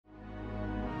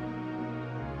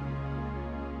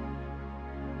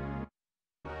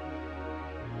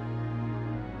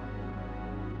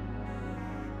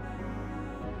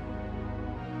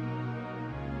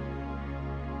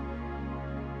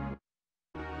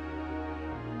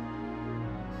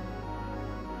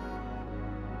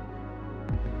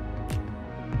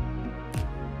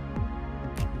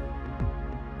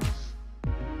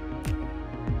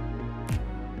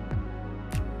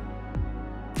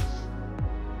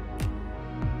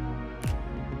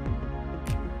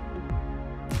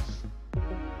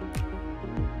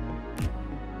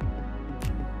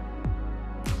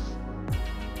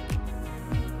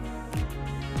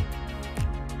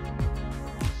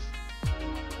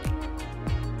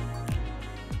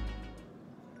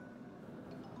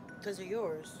Because they're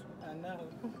yours. I know.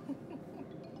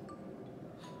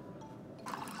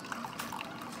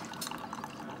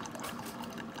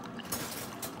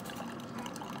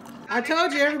 I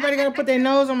told you everybody gotta put their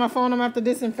nose on my phone. I'm gonna have to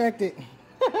disinfect it.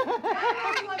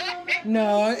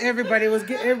 No, everybody been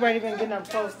getting up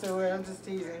close to it. I'm just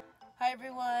teasing. Hi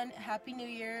everyone, Happy New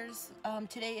Year's.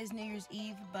 Today is New Year's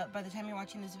Eve, but by the time you're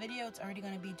watching this video, it's already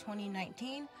going to be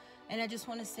 2019. And I just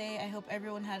want to say I hope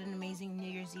everyone had an amazing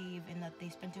New Year's Eve and that they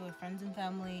spent it with friends and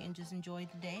family and just enjoyed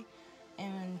the day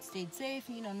and stayed safe,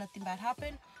 you know, nothing bad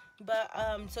happened. But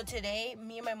so today,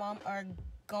 me and my mom are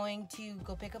going to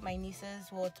go pick up my nieces.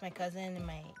 Well, it's my cousin and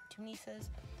my two nieces.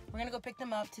 We're going to go pick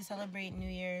them up to celebrate New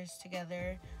Year's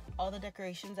together. All the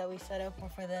decorations that we set up were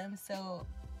for them, so...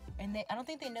 And I don't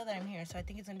think they know that I'm here, so I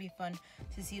think it's going to be fun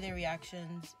to see their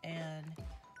reactions and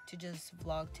to just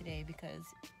vlog today because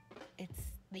it's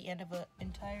the end of an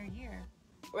entire year.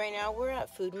 Right now, we're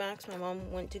at Food Max. My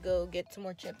mom went to go get some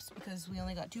more chips because we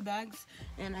only got 2 bags.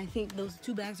 And I think those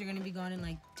 2 bags are going to be gone in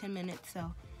like 10 minutes.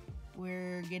 So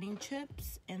we're getting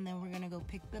chips, and then we're going to go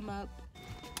pick them up.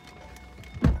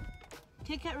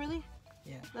 Kit Kat, really?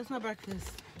 Yeah. That's not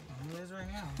breakfast. It is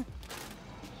right now.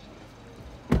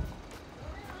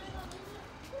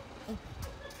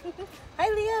 Hi,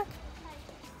 Leah.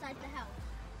 Inside the house.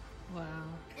 Wow.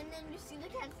 And then you see the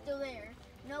cat still there.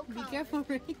 No Be collar. careful,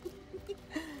 Ray.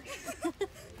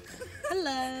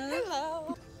 Hello.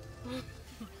 Hello.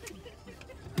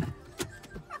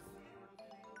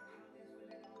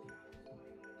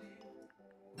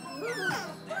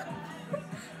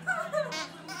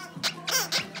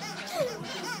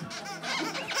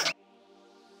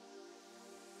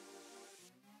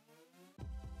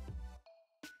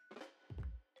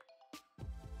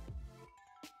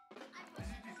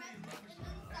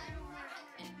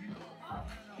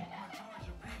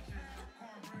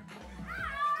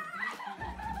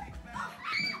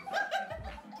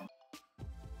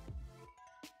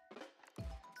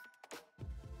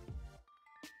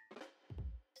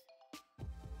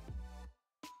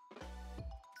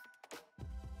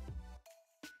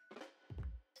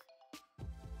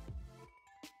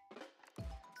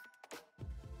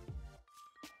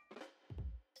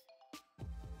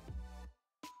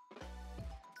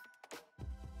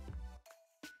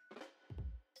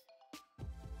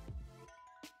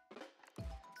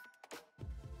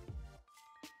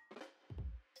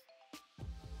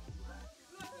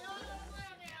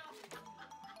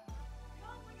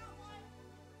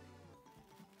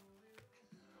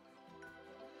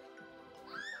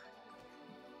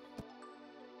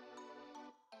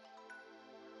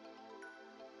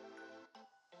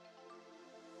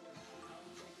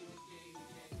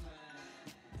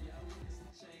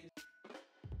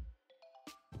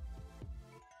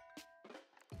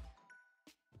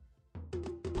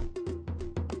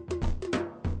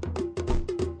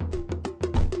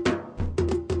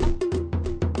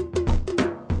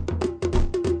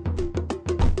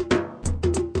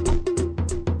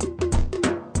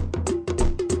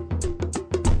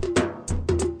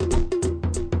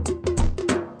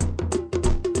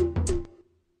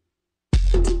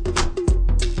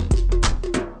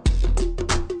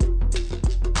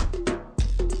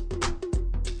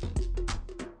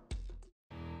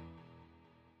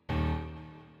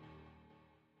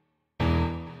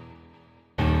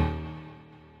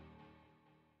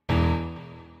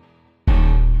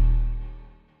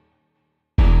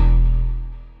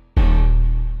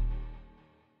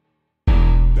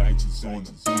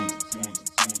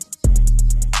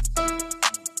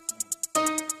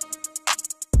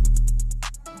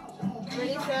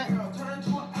 Ready, set.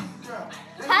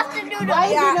 Pasta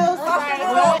noodles.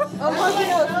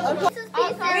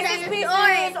 Reese's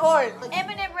Pieces orange.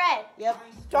 M&M red. Yep.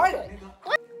 Started.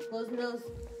 Close nose.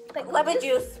 Like lemon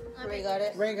juice. Ray got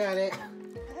it. Ray got it.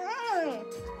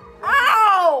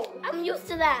 Ow! I'm used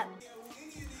to that.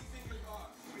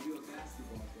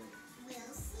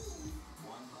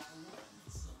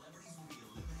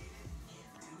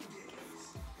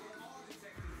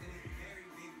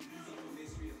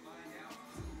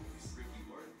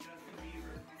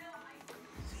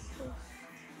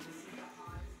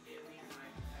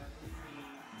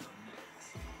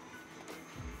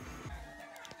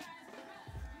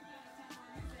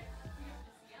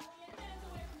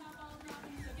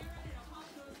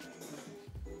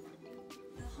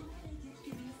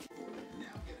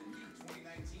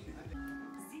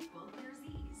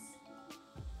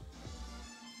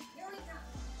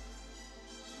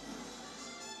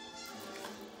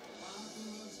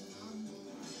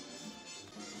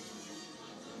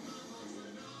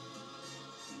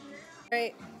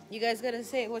 Right, you guys gotta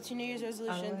say what's your New Year's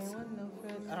resolutions?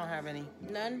 I don't have any.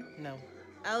 None? No.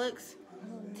 Alex?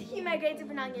 To keep my grades up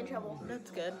and not get in trouble. That's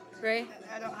good. Ray?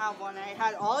 I don't have one. I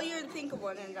had all year to think of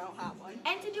one and I don't have one.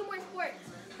 And to do more sports.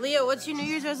 Leo, what's your New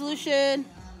Year's resolution?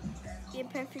 Get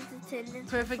perfect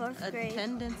attendance. Perfect for 4th grade.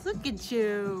 attendance. Look at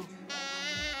you.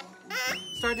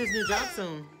 Start this new job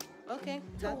soon. Okay,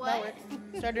 To that what? works.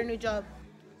 Start a new job.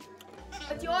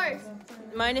 What's yours?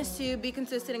 Mine is to be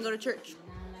consistent and go to church.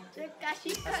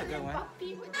 That's a good one. 3,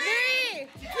 2, 1.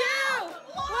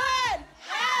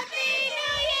 Happy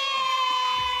New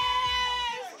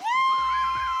Year's!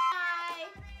 Bye.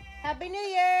 Happy New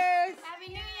Year's! Happy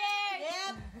New Year.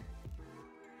 Yep.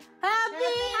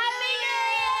 Happy